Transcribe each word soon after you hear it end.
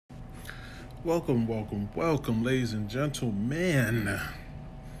Welcome, ladies and gentlemen.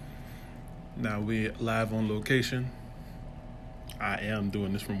 Now we're live on location. I am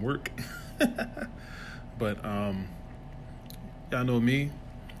doing this from work. But y'all know me.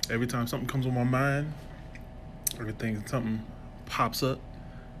 Every time something comes on my mind, something pops up,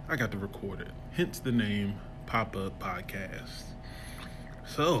 I got to record it. Hence the name Pop-Up Podcast.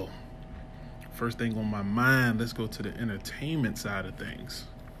 So, first thing on my mind, let's go to the entertainment side of things.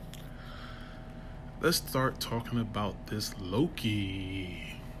 Let's start talking about this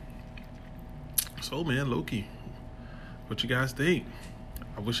Loki. So, man, Loki, what you guys think?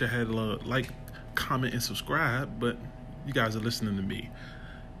 I wish I had a like, comment, and subscribe, but you guys are listening to me.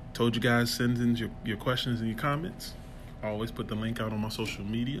 Told you guys, send in your questions and your comments. I always put the link out on my social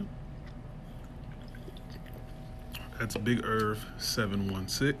media. That's Big Irv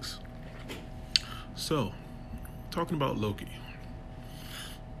 716. So, talking about Loki.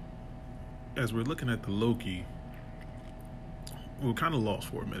 As we're looking at the Loki, we were kind of lost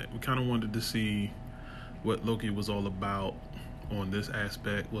for a minute. We kind of wanted to see what Loki was all about on this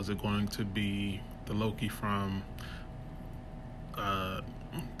aspect. Was it going to be the Loki from the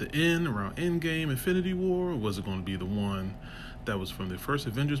end, around Endgame, Infinity War? Or was it going to be the one that was from the first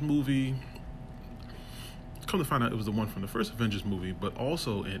Avengers movie? Come to find out, it was the one from the first Avengers movie, but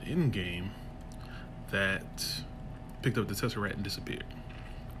also in Endgame that picked up the Tesseract and disappeared.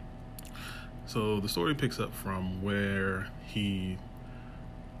 So the story picks up from where he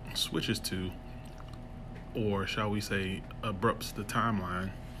switches to, or shall we say, abrupts the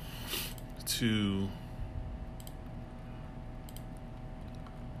timeline to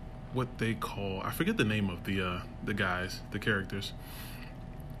what they call, I forget the name of the guys, the characters,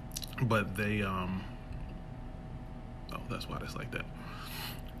 but they that's why it's like that.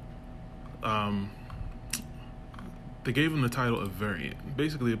 They gave him the title of Variant,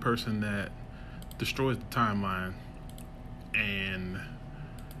 basically a person that destroys the timeline, and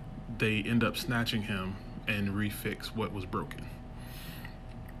they end up snatching him and refix what was broken.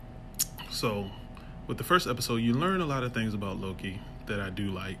 So with the first episode, you learn a lot of things about Loki that I do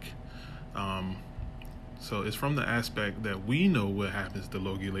like. So it's from the aspect that we know what happens to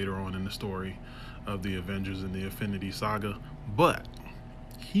Loki later on in the story of the Avengers and the Infinity Saga, but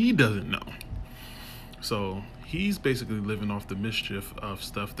he doesn't know. So he's basically living off the mischief of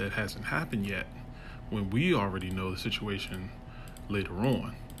stuff that hasn't happened yet, when we already know the situation later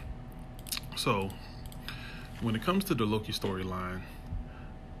on. So when it comes to the Loki storyline,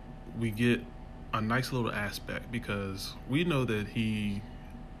 we get a nice little aspect, because we know that he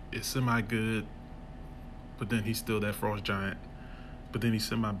is semi-good, but then he's still that frost giant, but then he's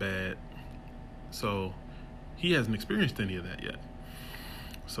semi-bad. So he hasn't experienced any of that yet.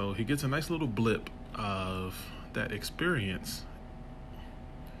 So he gets a nice little blip of that experience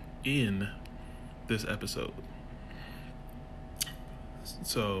in this episode.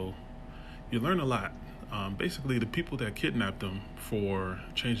 So you learn a lot. Basically, the people that kidnapped him for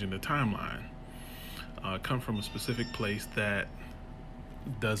changing the timeline come from a specific place that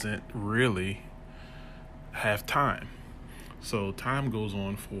doesn't really have time. So time goes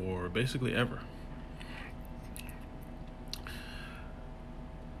on for basically ever.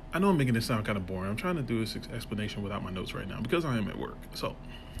 I know I'm making this sound kind of boring. I'm trying to do this explanation without my notes right now because I am at work. So,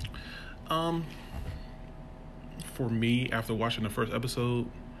 for me, after watching the first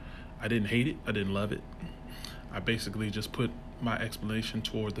episode, I didn't hate it. I didn't love it. I basically just put my explanation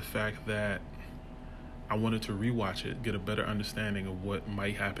toward the fact that I wanted to rewatch it, get a better understanding of what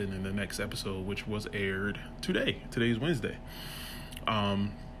might happen in the next episode, which was aired today. Today's Wednesday.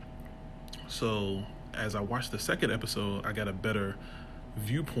 So as I watched the second episode, I got a better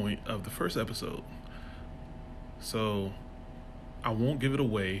viewpoint of the first episode. So I won't give it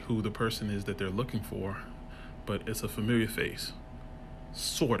away who the person is that they're looking for, but it's a familiar face,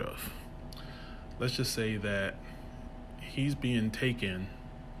 sort of. Let's just say that he's being taken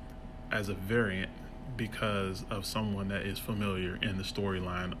as a variant because of someone that is familiar in the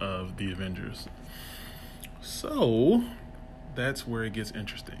storyline of the Avengers. So that's where it gets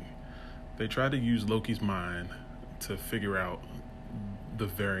interesting. They try to use Loki's mind to figure out the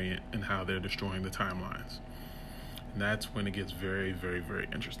variant and how they're destroying the timelines. And that's when it gets very, very, very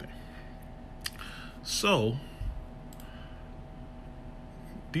interesting. So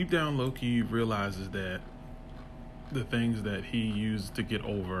deep down, Loki realizes that the things that he used to get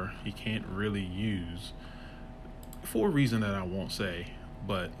over, he can't really use, for a reason that I won't say,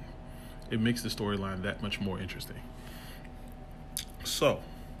 but it makes the storyline that much more interesting. So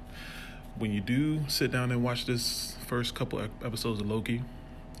when you do sit down and watch this first couple episodes of Loki,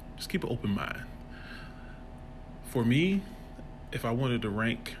 just keep an open mind. For me, if I wanted to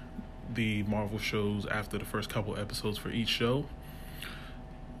rank the Marvel shows after the first couple episodes for each show.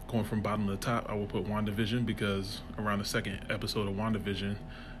 Going from bottom to top, I will put WandaVision, because around the second episode of WandaVision,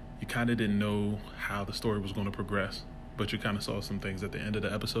 you kind of didn't know how the story was going to progress, but you kind of saw some things at the end of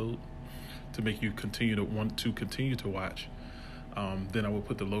the episode to make you continue to watch. Then I would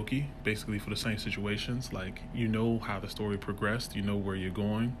put the Loki, basically for the same situations. Like, you know how the story progressed, you know where you're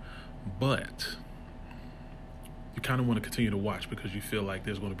going, but you kind of want to continue to watch because you feel like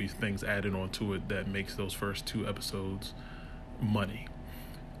there's going to be things added onto it that makes those first 2 episodes money.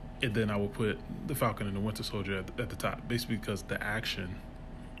 And then I would put the Falcon and the Winter Soldier at the top, basically because the action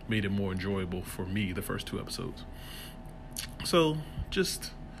made it more enjoyable for me, the first 2 episodes. So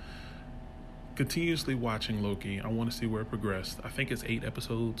just continuously watching Loki. I want to see where it progressed. I think it's 8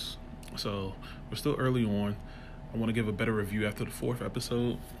 episodes, so we're still early on. I want to give a better review after the 4th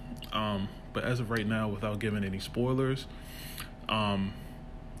episode. But as of right now, without giving any spoilers,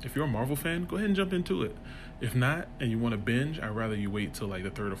 if you're a Marvel fan, go ahead and jump into it. If not, and you want to binge, I'd rather you wait till like the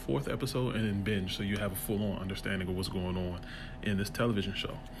 3rd or 4th episode and then binge, so you have a full-on understanding of what's going on in this television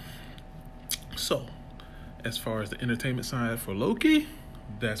show. So, as far as the entertainment side for Loki,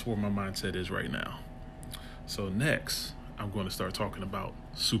 that's where my mindset is right now. So next, I'm going to start talking about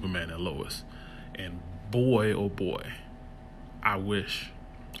Superman and Lois. And boy, oh boy, I wish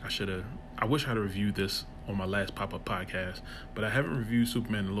I'd reviewed this on my last pop-up podcast, but I haven't reviewed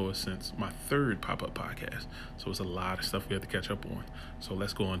Superman and Lois since my 3rd pop-up podcast. So it's a lot of stuff we have to catch up on. So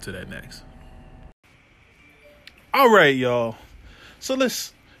let's go on to that next. All right, y'all. So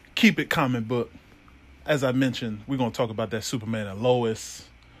let's keep it comic book. As I mentioned, we're going to talk about that Superman and Lois.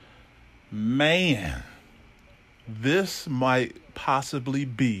 Man, this might possibly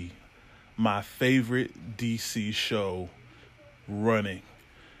be my favorite DC show running.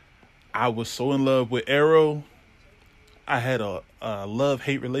 I was so in love with Arrow. I had a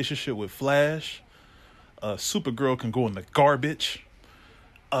love-hate relationship with Flash. Supergirl can go in the garbage.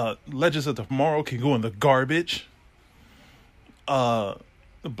 Legends of Tomorrow can go in the garbage.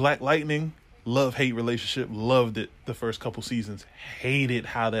 Black Lightning, love-hate relationship. Loved it the first couple seasons. Hated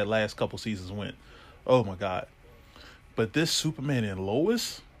how that last couple seasons went. Oh my God. But this Superman and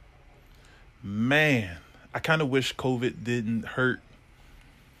Lois, man, I kind of wish COVID didn't hurt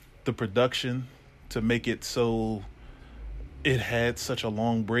the production to make it so it had such a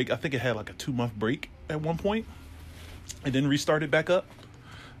long break. I think it had like a 2-month break at one point and then restarted back up.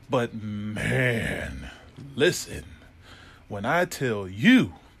 But man, listen, when I tell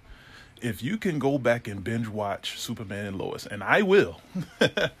you, if you can go back and binge watch Superman and Lois, and I will,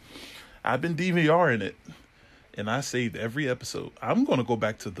 I've been DVRing it and I saved every episode. I'm going to go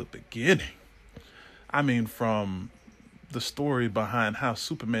back to the beginning. I mean, from the story behind how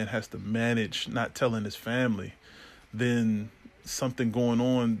Superman has to manage not telling his family, then something going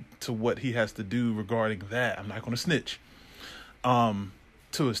on to what he has to do regarding that. I'm not going to snitch.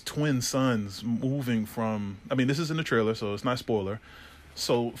 To his twin sons moving from, I mean, this is in the trailer, so it's not spoiler.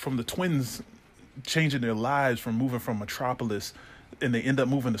 So from the twins changing their lives from moving from Metropolis, and they end up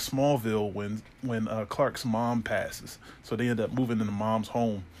moving to Smallville when Clark's mom passes. So they end up moving into mom's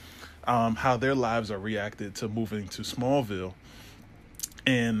home. How their lives are reacted to moving to Smallville,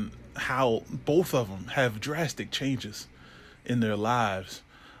 and how both of them have drastic changes in their lives,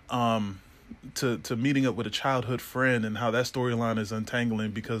 to meeting up with a childhood friend, and how that storyline is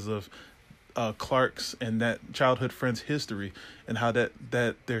untangling because of Clark's and that childhood friend's history, and how that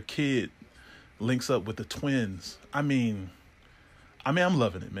their kid links up with the twins. I mean, I'm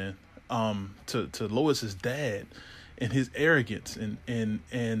loving it, man. To Lois's dad and his arrogance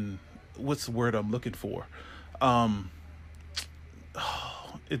and what's the word I'm looking for?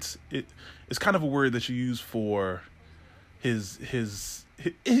 It's kind of a word that you use for he's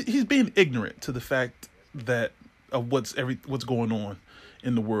being ignorant to the fact that of what's going on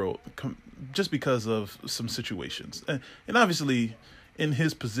in the world, just because of some situations, and obviously in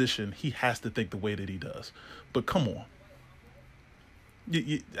his position he has to think the way that he does. But come on,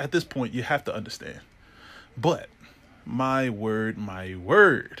 you at this point you have to understand. But my word,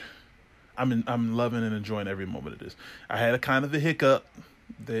 I'm loving and enjoying every moment of this. I had a kind of a hiccup.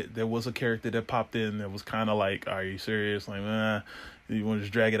 There was a character that popped in that was kind of like, are you serious? Like, you want to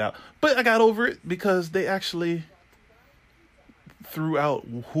just drag it out? But I got over it because they actually threw out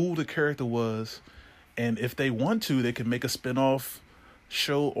who the character was. And if they want to, they can make a spinoff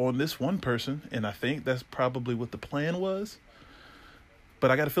show on this one person. And I think that's probably what the plan was.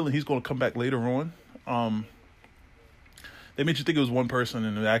 But I got a feeling he's going to come back later on. They made you think it was one person,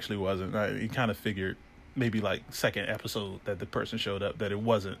 and it actually wasn't. You kind of figured maybe like second episode that the person showed up that it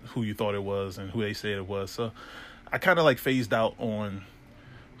wasn't who you thought it was and who they said it was. So I kind of like phased out on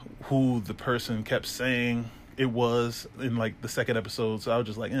who the person kept saying it was in like the second episode. So I was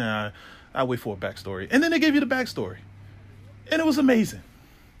just like, nah, I'll wait for a backstory. And then they gave you the backstory. And it was amazing.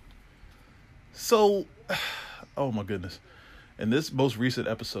 So, oh my goodness. In this most recent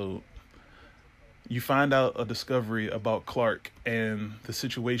episode, you find out a discovery about Clark and the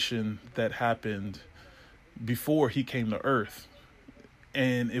situation that happened before he came to Earth.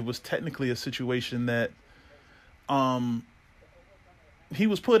 And it was technically a situation that he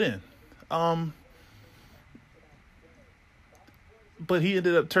was put in. But he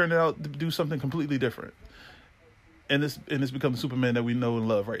ended up turning out to do something completely different. And it's become the Superman that we know and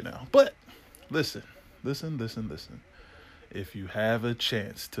love right now. But listen. If you have a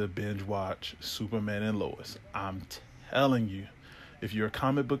chance to binge watch Superman and Lois, I'm telling you, if you're a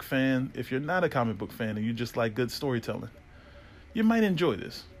comic book fan, if you're not a comic book fan and you just like good storytelling, you might enjoy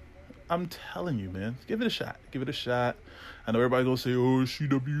this. I'm telling you, man. Give it a shot. Give it a shot. I know everybody gonna say, oh,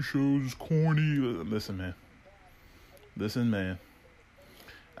 CW shows is corny. Listen, man.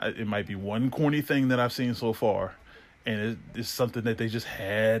 It might be one corny thing that I've seen so far, and it's something that they just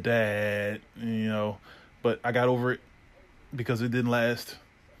had to add, you know. But I got over it because it didn't last.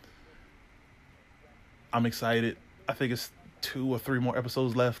 I'm excited. I think it's 2 or 3 more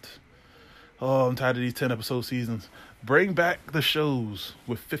episodes left. Oh, I'm tired of these 10 episode seasons. Bring back the shows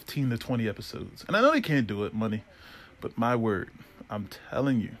with 15 to 20 episodes. And I know they can't do it, money, but my word, I'm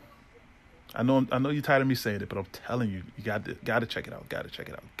telling you. I know you're tired of me saying it, but I'm telling you, you got to check it out. Gotta check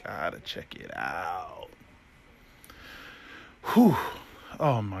it out. Whew.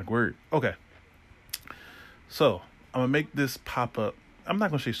 Oh my word. Okay. So I'm gonna make this pop up. I'm not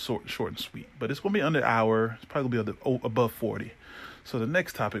gonna say short and sweet, but it's gonna be under an hour. It's probably gonna be above 40. So the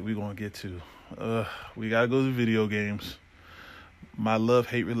next topic we're gonna get to, we gotta go to video games. My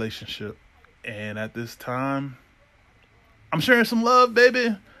love-hate relationship, and at this time, I'm sharing some love,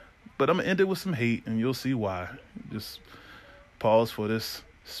 baby, but I'm gonna end it with some hate, and you'll see why. Just pause for this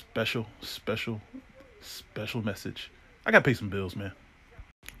special message. I gotta pay some bills, man.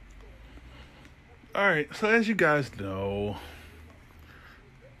 All right, so as you guys know,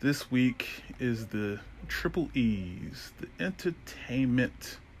 this week is the Triple E's, the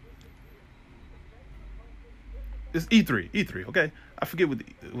entertainment. It's E3, okay? I forget what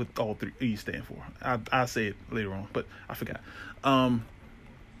all 3 E's stand for. I'll say it later on, but I forgot.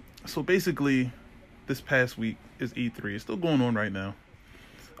 So basically, this past week is E3. It's still going on right now.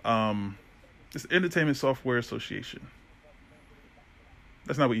 It's Entertainment Software Association.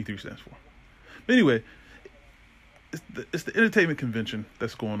 That's not what E3 stands for. But anyway, it's the entertainment convention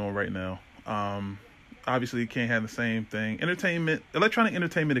that's going on right now. Obviously, you can't have the same thing. Electronic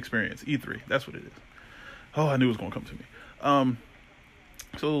entertainment experience, E3. That's what it is. Oh, I knew it was going to come to me.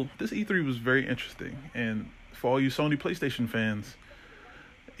 So this E3 was very interesting. And for all you Sony PlayStation fans,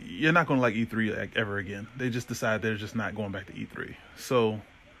 you're not going to like E3 like ever again. They just decide they're just not going back to E3. So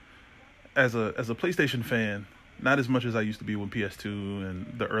as a PlayStation fan, not as much as I used to be with PS2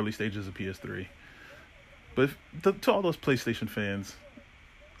 and the early stages of PS3. But to all those PlayStation fans,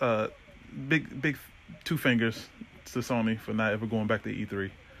 big 2 fingers to Sony for not ever going back to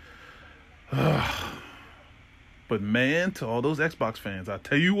E3. But man, to all those Xbox fans, I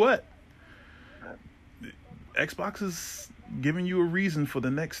tell you what, Xbox is giving you a reason for the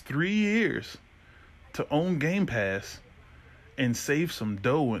next 3 years to own Game Pass and save some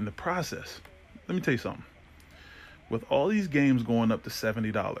dough in the process. Let me tell you something. With all these games going up to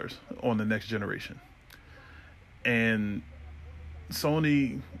 $70 on the next generation, and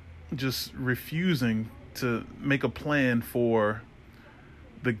Sony just refusing to make a plan for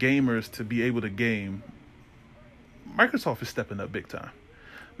the gamers to be able to game, Microsoft is stepping up big time.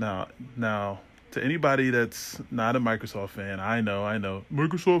 Now, to anybody that's not a Microsoft fan, I know,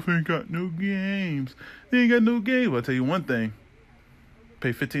 Microsoft ain't got no games. They ain't got no games. But I'll tell you one thing,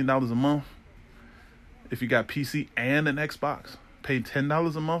 pay $15 a month. If you got PC and an Xbox, pay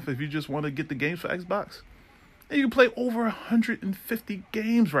 $10 a month if you just want to get the games for Xbox. And you can play over 150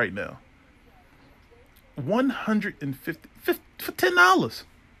 games right now. 150 for $10.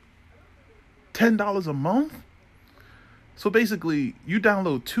 $10 a month? So basically, you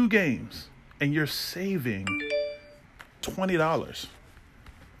download 2 games and you're saving $20.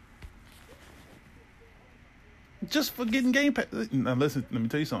 Just for getting Game Pass. Now listen, let me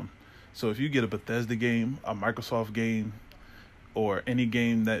tell you something. So if you get a Bethesda game, a Microsoft game, or any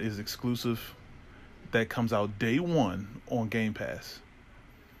game that is exclusive that comes out day 1 on Game Pass,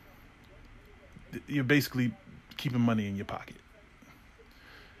 you're basically keeping money in your pocket.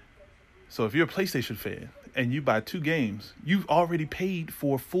 So if you're a PlayStation fan and you buy 2 games, you've already paid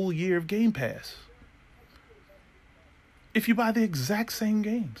for a full year of Game Pass. If you buy the exact same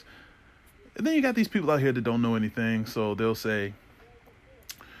games. And then you got these people out here that don't know anything, so they'll say,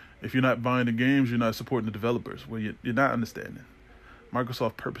 if you're not buying the games, you're not supporting the developers. Well, you're not understanding.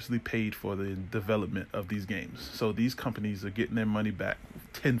 Microsoft purposely paid for the development of these games. So these companies are getting their money back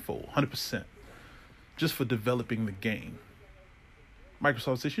tenfold, 100%, just for developing the game.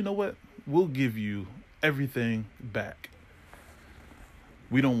 Microsoft says, you know what? We'll give you everything back.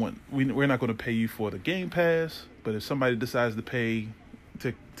 We're not going to pay you for the Game Pass, but if somebody decides to pay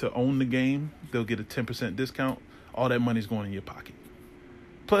to own the game, they'll get a 10% discount. All that money's going in your pocket.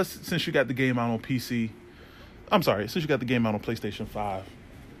 Plus, since you got the game out on PC, since you got the game out on PlayStation 5,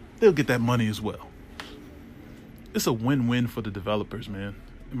 they'll get that money as well. It's a win-win for the developers, man.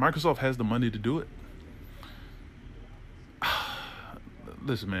 Microsoft has the money to do it.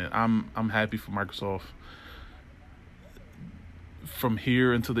 Listen, man, I'm happy for Microsoft. From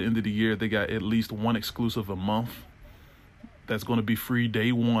here until the end of the year, they got at least one exclusive a month that's going to be free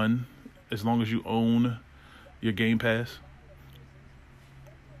day one, as long as you own your Game Pass.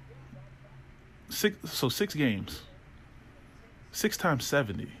 6 games. 6 times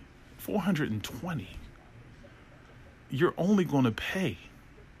 70. 420. You're only going to pay,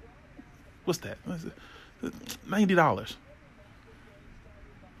 what's that? $90.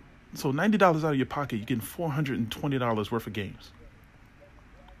 So $90 out of your pocket, you're getting $420 worth of games.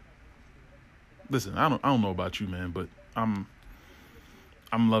 Listen, I don't know about you, man, but I'm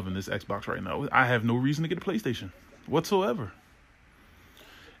loving this Xbox right now. I have no reason to get a PlayStation whatsoever.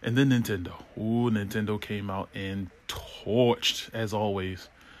 And then Nintendo. Nintendo came out and torched, as always.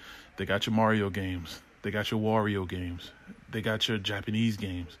 They got your Mario games. They got your Wario games. They got your Japanese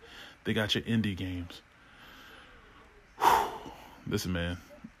games. They got your indie games. Listen, man,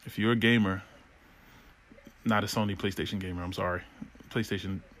 if you're a gamer, not a Sony PlayStation gamer, I'm sorry.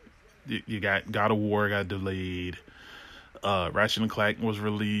 PlayStation, you got God of War got delayed. Ratchet and Clank was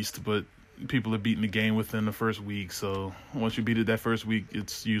released, but people are beating the game within the first week. So once you beat it that first week,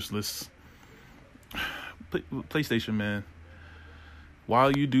 it's useless. PlayStation, man,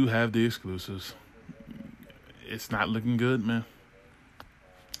 while you do have the exclusives, it's not looking good, man.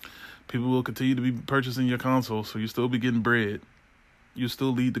 People will continue to be purchasing your console, so you'll still be getting bread. You'll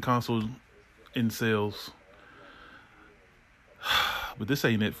still lead the console in sales. But this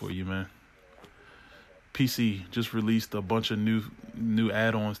ain't it for you, man. PC just released a bunch of new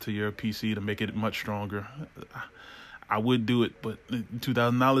add-ons to your PC to make it much stronger. I would do it, but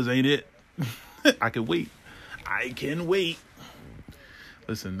 $2,000 ain't it. I can wait.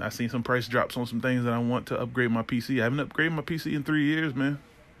 Listen, I seen some price drops on some things that I want to upgrade my PC. I haven't upgraded my PC in 3 years, man.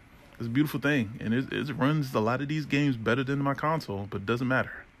 It's a beautiful thing, and it runs a lot of these games better than my console, but it doesn't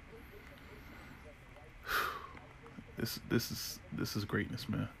matter. This is greatness,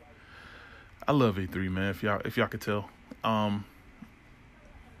 man. I love E3, man. If y'all could tell,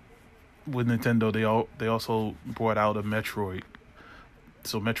 with Nintendo, they also brought out a Metroid.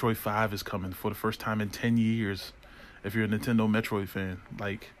 So Metroid 5 is coming for the first time in 10 years. If you're a Nintendo Metroid fan,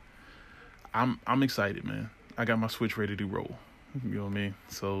 like, I'm excited, man. I got my Switch ready to roll. You know what I mean?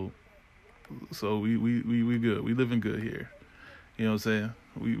 So we good. We living good here. You know what I'm saying?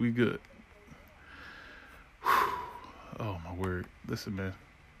 We good. Oh my word. Listen, man.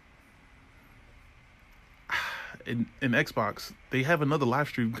 In Xbox, they have another live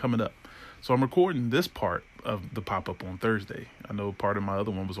stream coming up. So I'm recording this part of the pop-up on Thursday. I know part of my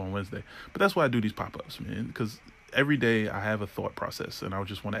other one was on Wednesday. But that's why I do these pop-ups, man. Because every day I have a thought process, and I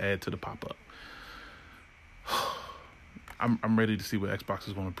just want to add to the pop-up. I'm ready to see what Xbox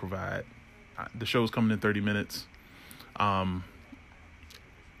is going to provide. The show's coming in 30 minutes.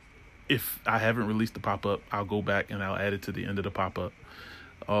 If I haven't released the pop-up, I'll go back and I'll add it to the end of the pop-up.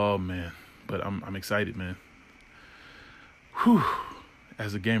 Oh, man. But I'm excited, man. Whew.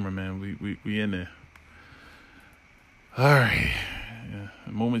 As a gamer, man, we in there. All right. Yeah.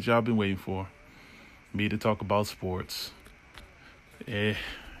 The moment y'all been waiting for. Me to talk about sports. We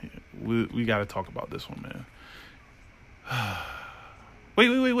got to talk about this one, man.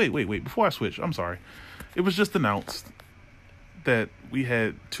 Wait. Before I switch, I'm sorry. It was just announced that we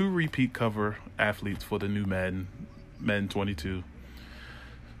had 2 repeat cover athletes for the new Madden 22.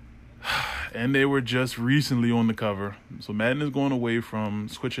 And they were just recently on the cover. So Madden is going away from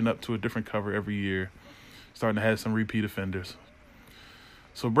switching up to a different cover every year, starting to have some repeat offenders.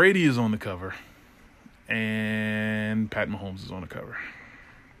 So Brady is on the cover, and Pat Mahomes is on the cover.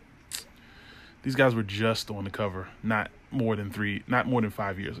 These guys were just on the cover not more than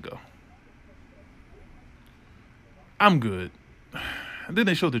 5 years ago. I'm good. And then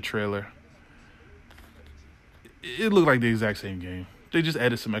they showed the trailer. It looked like the exact same game. They just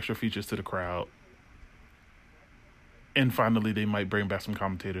added some extra features to the crowd. And finally, they might bring back some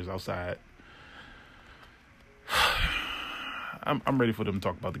commentators outside. I'm ready for them to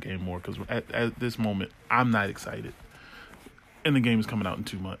talk about the game more because at this moment, I'm not excited. And the game is coming out in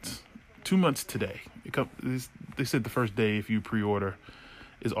 2 months. 2 months today. They said the first day if you pre-order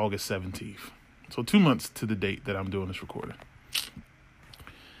is August 17th. So 2 months to the date that I'm doing this recording.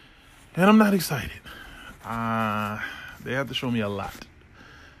 And I'm not excited. They have to show me a lot.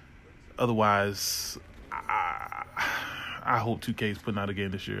 Otherwise, I hope 2K is putting out a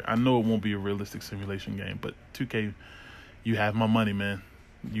game this year. I know it won't be a realistic simulation game, but 2K, you have my money, man.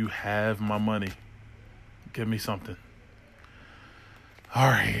 You have my money. Give me something. All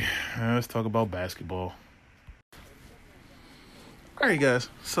right, let's talk about basketball. All right, guys.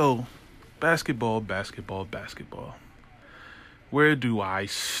 So, basketball. Where do I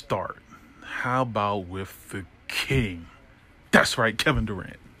start? How about with the king? That's right, Kevin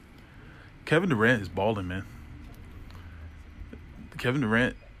Durant. Kevin Durant is balling, man. Kevin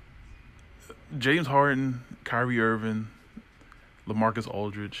Durant, James Harden, Kyrie Irving, LaMarcus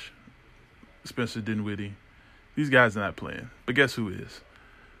Aldridge, Spencer Dinwiddie. These guys are not playing. But guess who is?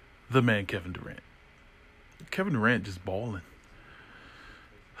 The man, Kevin Durant. Kevin Durant just balling.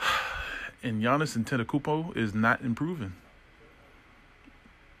 And Giannis Antetokounmpo is not improving.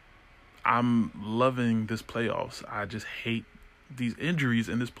 I'm loving this playoffs. I just hate these injuries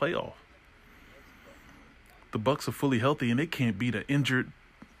in this playoff. The Bucks are fully healthy, and they can't beat an injured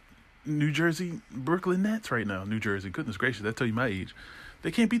Brooklyn Nets right now. New Jersey, goodness gracious, that tell you my age.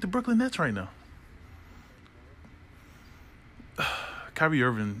 They can't beat the Brooklyn Nets right now. Kyrie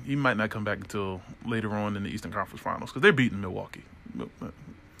Irving, he might not come back until later on in the Eastern Conference Finals because they're beating Milwaukee.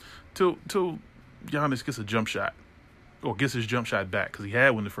 Till Giannis gets a jump shot or gets his jump shot back because he had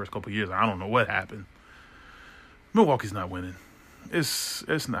one the first couple of years. I don't know what happened. Milwaukee's not winning. It's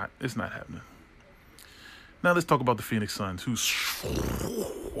not happening. Now let's talk about the Phoenix Suns, who swept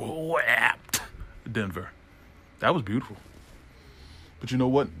Denver. That was beautiful. But you know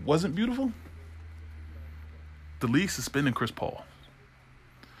what wasn't beautiful? The league suspending Chris Paul.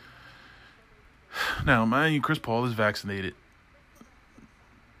 Now, mind you, Chris Paul is vaccinated.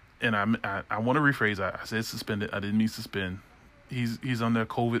 And I want to rephrase. I said suspended. I didn't mean suspend. He's on their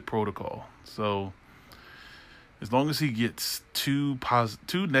COVID protocol. So as long as he gets two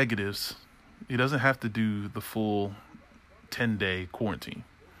negatives, he doesn't have to do the full 10-day quarantine.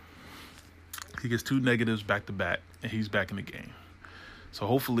 He gets 2 negatives back to back, and he's back in the game. So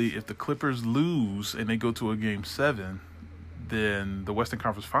hopefully, if the Clippers lose and they go to a Game 7, then the Western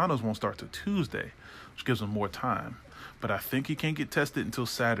Conference Finals won't start till Tuesday, which gives them more time. But I think he can't get tested until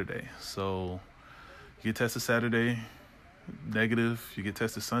Saturday. So you get tested Saturday, negative. You get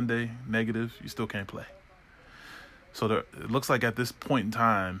tested Sunday, negative. You still can't play. So it looks like at this point in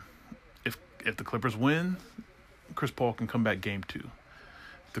time, if the Clippers win, Chris Paul can come back Game 2.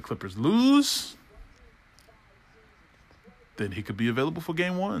 If the Clippers lose, then he could be available for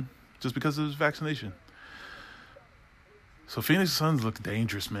Game 1 just because of his vaccination. So Phoenix Suns look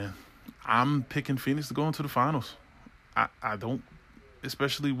dangerous, man. I'm picking Phoenix to go into the finals. I don't,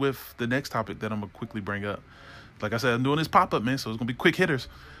 especially with the next topic that I'm going to quickly bring up. Like I said, I'm doing this pop-up, man, so it's going to be quick hitters.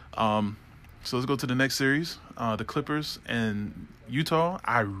 So let's go to the next series. The Clippers and Utah.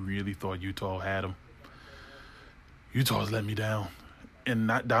 I really thought Utah had them. Utah's let me down. And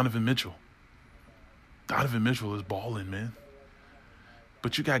not Donovan Mitchell. Donovan Mitchell is balling, man.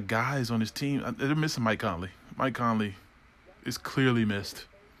 But you got guys on his team. They're missing Mike Conley. Mike Conley is clearly missed.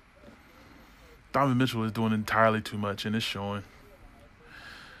 Donovan Mitchell is doing entirely too much, and it's showing.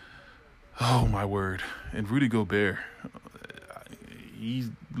 Oh, my word. And Rudy Gobert, he's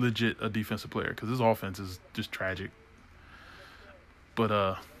legit a defensive player because his offense is just tragic.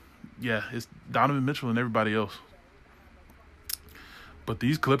 But, yeah, it's Donovan Mitchell and everybody else. But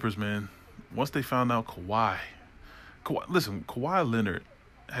these Clippers, man, once they found out Kawhi, Kawhi Leonard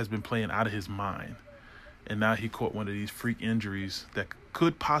has been playing out of his mind. And now he caught one of these freak injuries that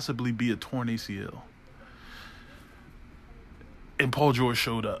could possibly be a torn ACL. And Paul George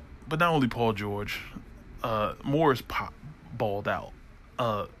showed up. But not only Paul George, Morris balled out.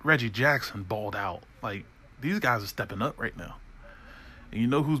 Reggie Jackson balled out. Like, these guys are stepping up right now. And you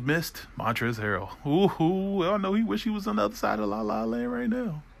know who's missed? Montrezl Harrell. Ooh, I know he wish he was on the other side of La La Land right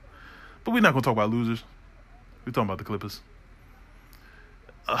now. But we're not going to talk about losers. We're talking about the Clippers.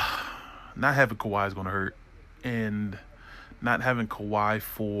 Not having Kawhi is going to hurt. And not having Kawhi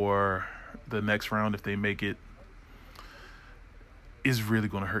for the next round, if they make it, is really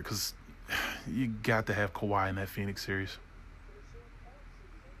going to hurt because you got to have Kawhi in that Phoenix series.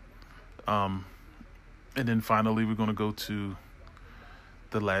 And then finally, we're going to go to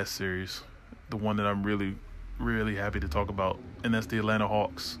the last series, the one that I'm really, really happy to talk about, and that's the Atlanta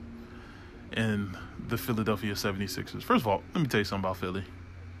Hawks and the Philadelphia 76ers. First of all, let me tell you something about Philly.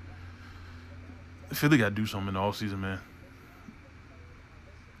 Philly got to do something in the offseason, man.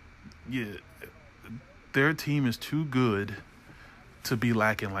 Yeah, their team is too good to be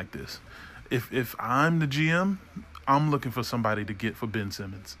lacking like this. If I'm the GM, I'm looking for somebody to get for Ben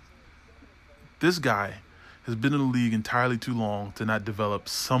Simmons. This guy has been in the league entirely too long to not develop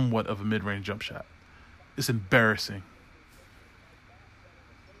somewhat of a mid-range jump shot. It's embarrassing.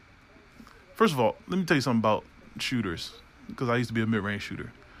 First of all, let me tell you something about shooters, because I used to be a mid-range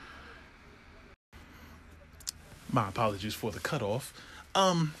shooter. My apologies for the cutoff.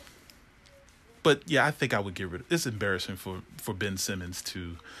 But yeah, I think I would get rid of it. It's embarrassing for Ben Simmons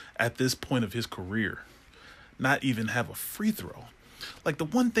to, at this point of his career, not even have a free throw. Like, the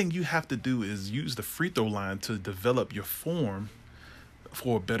one thing you have to do is use the free throw line to develop your form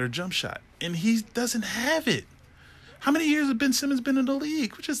for a better jump shot. And he doesn't have it. How many years has Ben Simmons been in the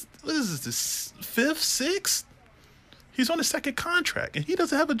league? What is this, fifth, sixth? He's on his second contract, and he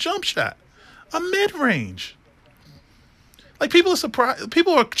doesn't have a jump shot. A mid-range. Like, people are surprised.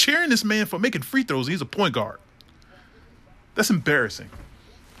 People are cheering this man for making free throws. He's a point guard. That's embarrassing.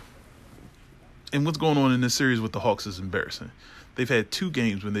 And what's going on in this series with the Hawks is embarrassing. They've had 2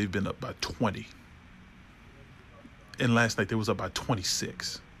 games when they've been up by 20. And last night they was up by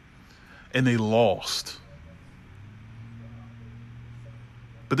 26. And they lost.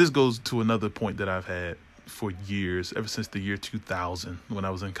 But this goes to another point that I've had for years, ever since the year 2000 when I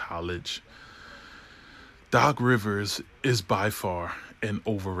was in college. Doc Rivers is by far an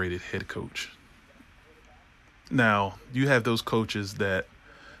overrated head coach. Now, you have those coaches that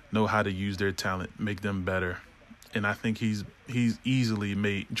know how to use their talent, make them better. And I think he's easily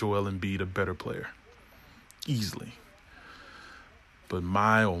made Joel Embiid a better player. Easily. But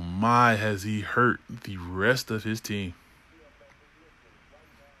my, oh my, has he hurt the rest of his team.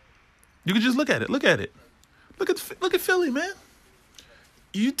 You can just look at it. Look at it. Look at Philly, man.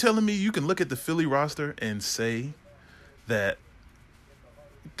 You telling me you can look at the Philly roster and say that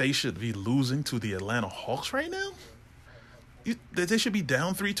they should be losing to the Atlanta Hawks right now? That they should be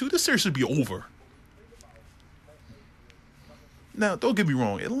down 3-2? This series should be over. Now, don't get me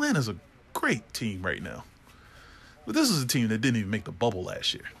wrong. Atlanta's a great team right now. But this is a team that didn't even make the bubble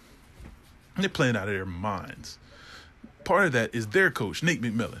last year. They're playing out of their minds. Part of that is their coach, Nate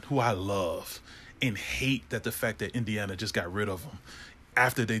McMillan, who I love and hate that the fact that Indiana just got rid of him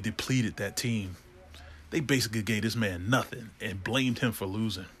after they depleted that team. They basically gave this man nothing and blamed him for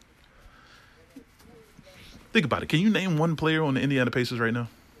losing. Think about it. Can you name one player on the Indiana Pacers right now?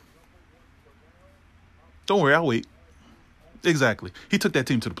 Don't worry, I'll wait. Exactly. He took that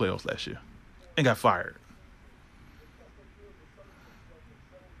team to the playoffs last year and got fired.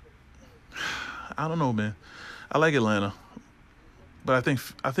 I don't know, man. I like Atlanta, but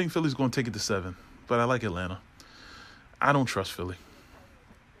I think Philly's going to take it to 7. But I like Atlanta. I don't trust Philly.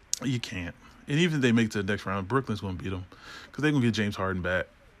 You can't. And even if they make it to the next round, Brooklyn's going to beat them because they're going to get James Harden back,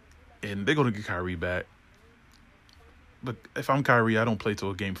 and they're going to get Kyrie back. But if I'm Kyrie, I don't play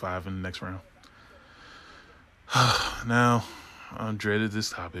till Game 5 in the next round. Now, I'm dreaded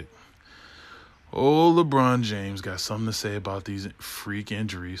this topic. Oh, LeBron James got something to say about these freak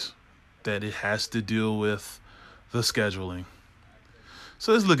injuries that it has to deal with the scheduling.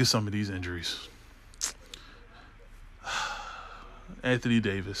 So let's look at some of these injuries. Anthony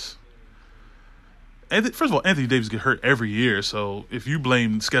Davis. First of all, Anthony Davis get hurt every year, so if you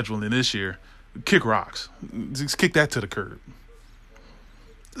blame scheduling this year, kick rocks. Just kick that to the curb.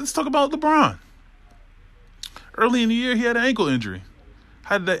 Let's talk about LeBron. Early in the year, he had an ankle injury.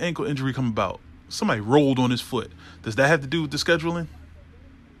 How did that ankle injury come about? Somebody rolled on his foot. Does that have to do with the scheduling?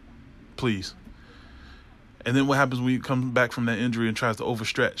 Please. And then what happens when he comes back from that injury and tries to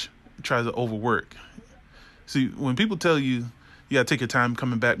overstretch, tries to overwork? See, when people tell you you got to take your time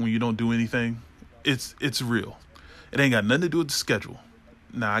coming back when you don't do anything, it's real. It ain't got nothing to do with the schedule.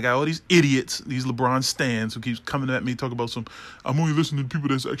 Now, I got all these idiots, these LeBron stans who keeps coming at me talking about I'm only listening to people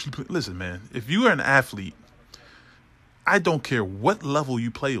that's actually playing. Listen, man, if you are an athlete, I don't care what level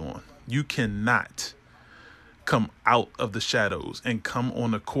you play on, you cannot come out of the shadows and come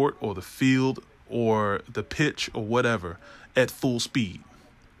on the court or the field or the pitch or whatever at full speed.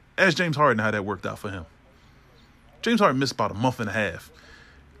 Ask James Harden how that worked out for him. James Harden missed about a month and a half.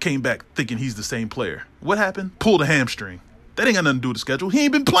 Came back thinking he's the same player. What happened? Pulled a hamstring. That ain't got nothing to do with the schedule. He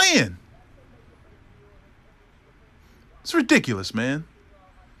ain't been playing. It's ridiculous, man.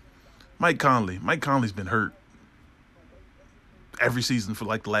 Mike Conley. Mike Conley's been hurt every season for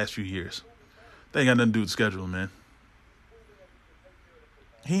like the last few years. That ain't got nothing to do with the schedule, man.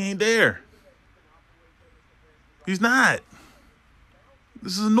 He ain't there. He's not.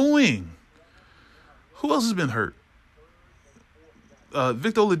 This is annoying. Who else has been hurt?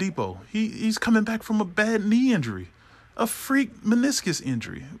 Victor Oladipo. He's coming back from a bad knee injury, a freak meniscus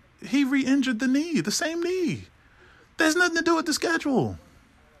injury. He re-injured the knee, the same knee. There's nothing to do with the schedule.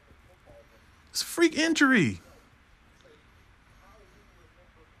 It's a freak injury.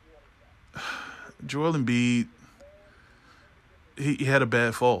 Joel Embiid, he had a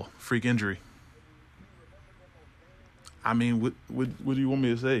bad fall, freak injury. I mean, what do you want me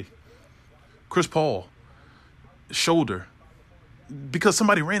to say? Chris Paul, shoulder, because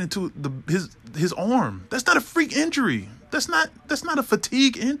somebody ran into his arm. That's not a freak injury. That's not a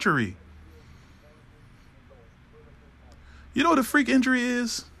fatigue injury. You know what a freak injury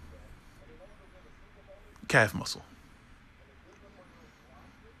is? Calf muscle,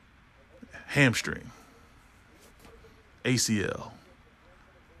 hamstring, ACL,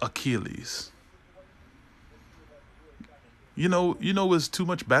 Achilles. You know it's too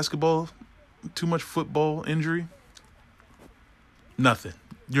much basketball, too much football injury? Nothing.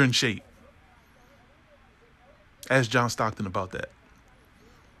 You're in shape. Ask John Stockton about that.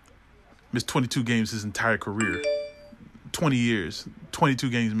 Missed 22 games his entire career. 20 years, 22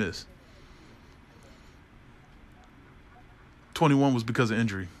 games missed. 21 was because of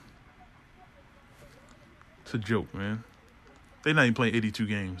injury. It's a joke, man. They're not even playing 82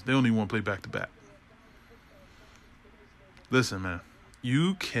 games. They only want to play back-to-back. Listen, man.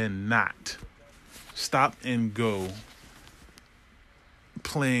 You cannot stop and go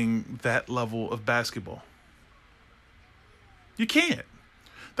playing that level of basketball. You can't.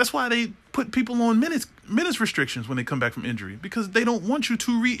 That's why they put people on minutes restrictions when they come back from injury, because they don't want you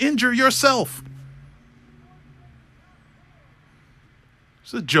to re-injure yourself.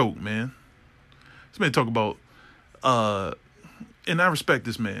 It's a joke, man. This man talk about, and I respect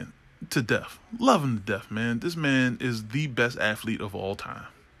this man to death. Love him to death, man. This man is the best athlete of all time.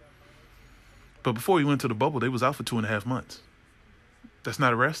 But before he went to the bubble, they was out for 2.5 months. That's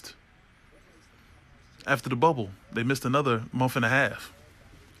not a rest. After the bubble, they missed another month and a half.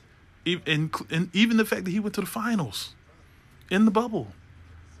 And even the fact that he went to the finals in the bubble.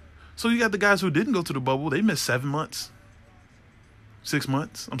 So you got the guys who didn't go to the bubble. They missed 7 months. 6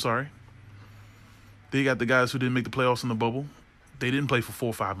 months, I'm sorry. They got the guys who didn't make the playoffs in the bubble. They didn't play for 4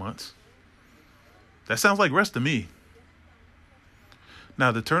 or 5 months. That sounds like rest to me.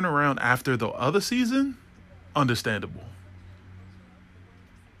 Now, the turnaround after the other season, understandable.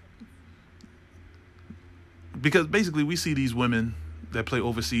 Because basically we see these women that play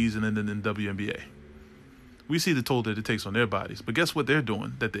overseas and then in WNBA. We see the toll that it takes on their bodies. But guess what they're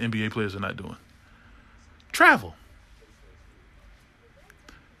doing that the NBA players are not doing? Travel.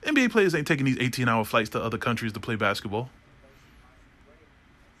 NBA players ain't taking these 18-hour flights to other countries to play basketball.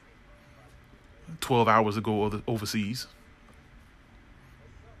 12 hours to go overseas.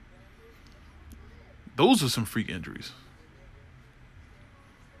 Those are some freak injuries.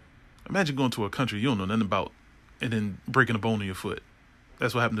 Imagine going to a country you don't know nothing about and then breaking a bone in your foot.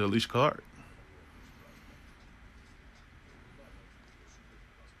 That's what happened to Alicia Clark.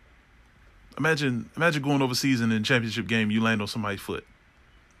 Imagine going overseas and in a championship game you land on somebody's foot.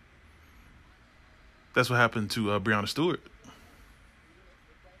 That's what happened to Breonna Stewart.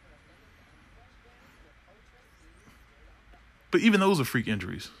 But even those are freak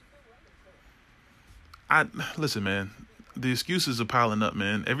injuries. Listen, man. The excuses are piling up,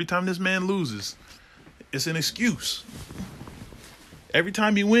 man. Every time this man loses, it's an excuse. Every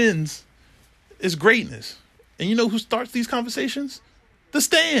time he wins, it's greatness. And you know who starts these conversations? The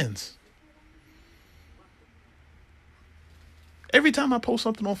stands. Every time I post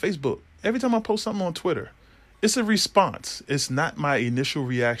something on Facebook, every time I post something on Twitter, it's a response. It's not my initial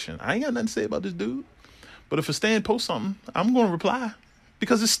reaction. I ain't got nothing to say about this dude. But if a stand posts something, I'm going to reply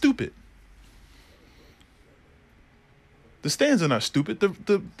because it's stupid. The stands are not stupid.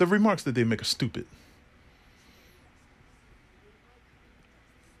 The remarks that they make are stupid.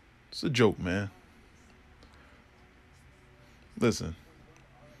 It's a joke, man. Listen.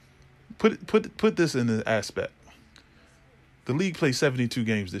 Put this in the aspect. The league plays 72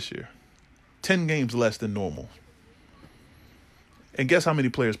 games this year. 10 games less than normal. And guess how many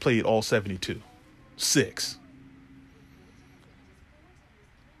players played all 72? 6.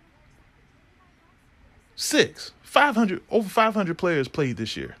 6. Over 500 players played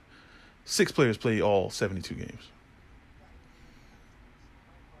this year. 6 players played all 72 games.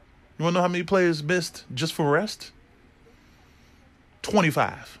 You want to know how many players missed just for rest?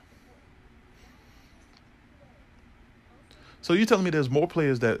 25. So you're telling me there's more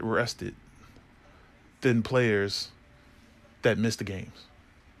players that rested than players that missed the games?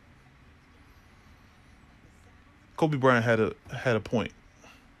 Kobe Bryant had a point.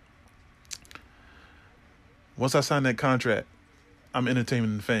 Once I sign that contract, I'm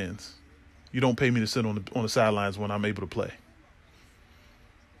entertaining the fans. You don't pay me to sit on the sidelines when I'm able to play.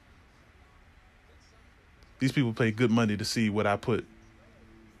 These people pay good money to see what I put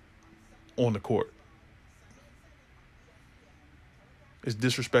on the court. It's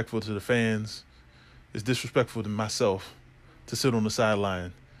disrespectful to the fans. It's disrespectful to myself to sit on the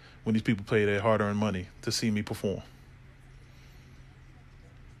sideline when these people pay their hard-earned money to see me perform.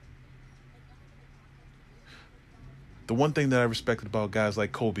 The one thing that I respected about guys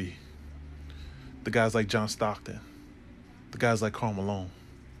like Kobe, the guys like John Stockton, the guys like Karl Malone,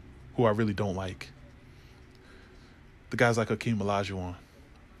 who I really don't like, the guys like Hakeem Olajuwon,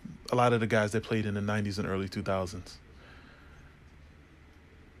 a lot of the guys that played in the 90s and early 2000s,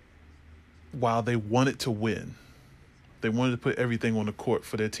 while they wanted to win, they wanted to put everything on the court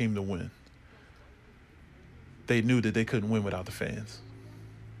for their team to win, they knew that they couldn't win without the fans.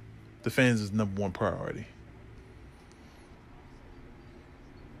 The fans is number one priority.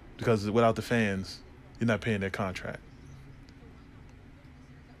 Because without the fans, you're not paying their contract.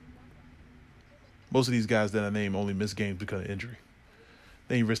 Most of these guys that I name only miss games because of injury.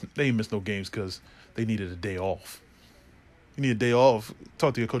 They ain't miss no games because they needed a day off. You need a day off.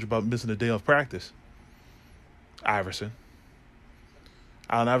 Talk to your coach about missing a day off practice. Allen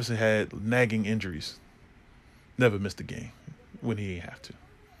Iverson had nagging injuries. Never missed a game when he ain't have to.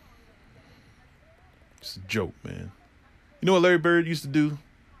 It's a joke, man. You know what Larry Bird used to do?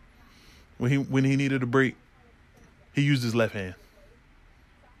 When he needed a break, he used his left hand.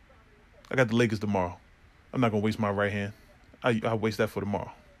 I got the Lakers tomorrow. I'm not going to waste my right hand. I'll waste that for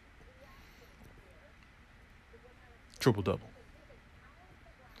tomorrow. Triple-double.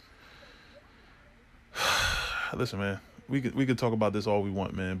 Listen, man, we could talk about this all we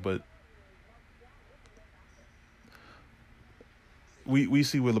want, man, but we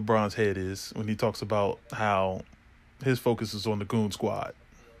see where LeBron's head is when he talks about how his focus is on the Goon Squad.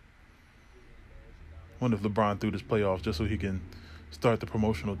 I wonder if LeBron threw this playoffs just so he can start the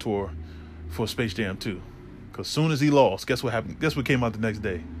promotional tour for Space Jam 2. Because soon as he lost, guess what happened? Guess what came out the next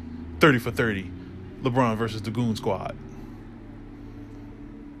day? 30 for 30. LeBron versus the Goon Squad.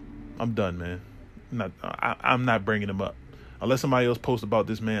 I'm done, man. I'm not bringing him up. Unless somebody else posts about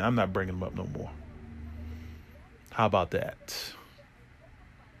this, man, I'm not bringing him up no more. How about that?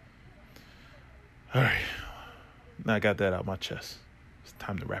 All right. Now I got that out my chest. It's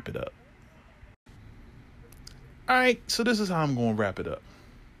time to wrap it up. All right, so this is how I'm going to wrap it up.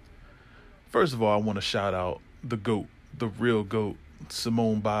 First of all, I want to shout out the GOAT, the real GOAT,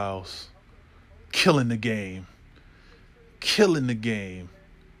 Simone Biles, killing the game. Killing the game.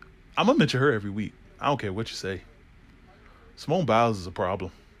 I'm going to mention her every week. I don't care what you say. Simone Biles is a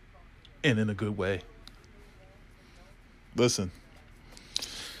problem, and in a good way. Listen,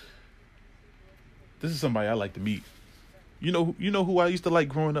 this is somebody I like to meet. You know who I used to like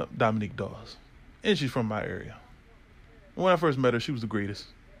growing up? Dominique Dawes. And she's from my area. When I first met her, she was the greatest.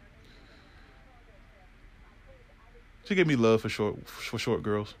 She gave me love for short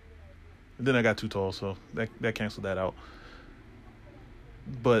girls. And then I got too tall, so that canceled that out.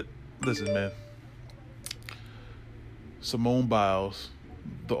 But listen, man. Simone Biles,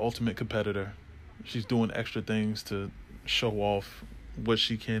 the ultimate competitor. She's doing extra things to show off what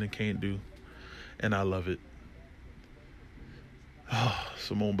she can and can't do. And I love it. Oh,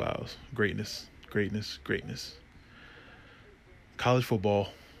 Simone Biles. Greatness, greatness, greatness. College football.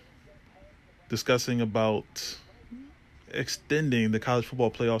 Discussing about extending the college football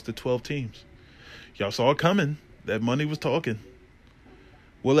playoffs to 12 teams. Y'all saw it coming. That money was talking.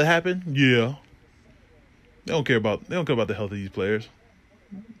 Will it happen? Yeah. They don't care about the health of these players.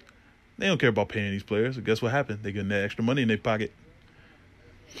 They don't care about paying these players. So guess what happened? They getting that extra money in their pocket.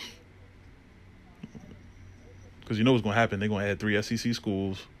 Because you know what's going to happen. They're going to add 3 SEC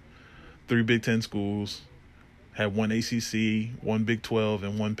schools, 3 Big Ten schools, have 1 ACC, 1 Big 12,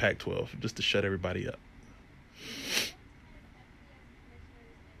 and 1 Pac-12 just to shut everybody up.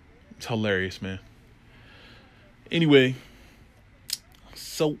 It's hilarious, man. Anyway,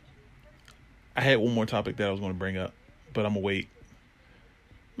 so I had one more topic that I was going to bring up, but I'm going to wait.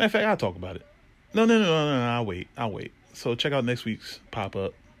 Matter of fact, I'll talk about it. No, I'll wait. So check out next week's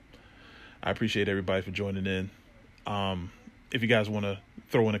pop-up. I appreciate everybody for joining in. If you guys want to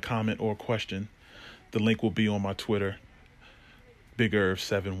throw in a comment or a question, the link will be on my Twitter,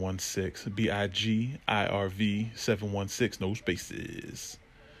 BigIrv716, BIGIRV 716, no spaces.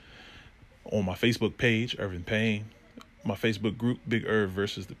 On my Facebook page, Irvin Payne. My Facebook group, Big Irv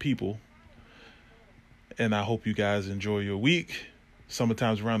versus the People. And I hope you guys enjoy your week.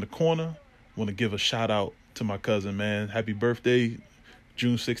 Summertime's around the corner. Want to give a shout out to my cousin, man. Happy birthday,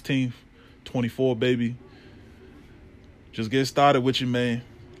 June 16th, 24, baby. just get started with you, man.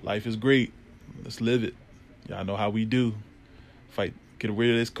 Life is great. Let's live it. Y'all know how we do. Fight, get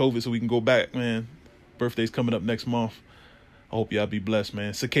rid of this COVID so we can go back, man. Birthday's coming up next month. I hope y'all be blessed,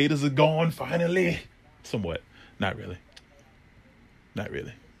 man. Cicadas are gone finally. Somewhat. Not really. Not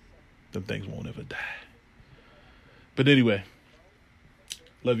really. Them things won't ever die. But anyway,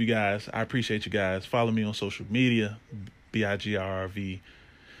 love you guys. I appreciate you guys. Follow me on social media.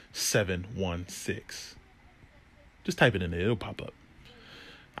 BIGRV716. Just type it in there. It'll pop up.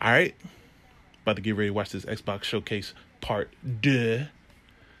 All right. About to get ready to watch this Xbox Showcase Part 2.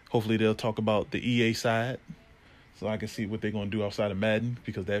 Hopefully they'll talk about the EA side so I can see what they're going to do outside of Madden,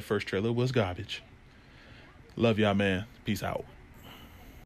 because that first trailer was garbage. Love y'all, man. Peace out.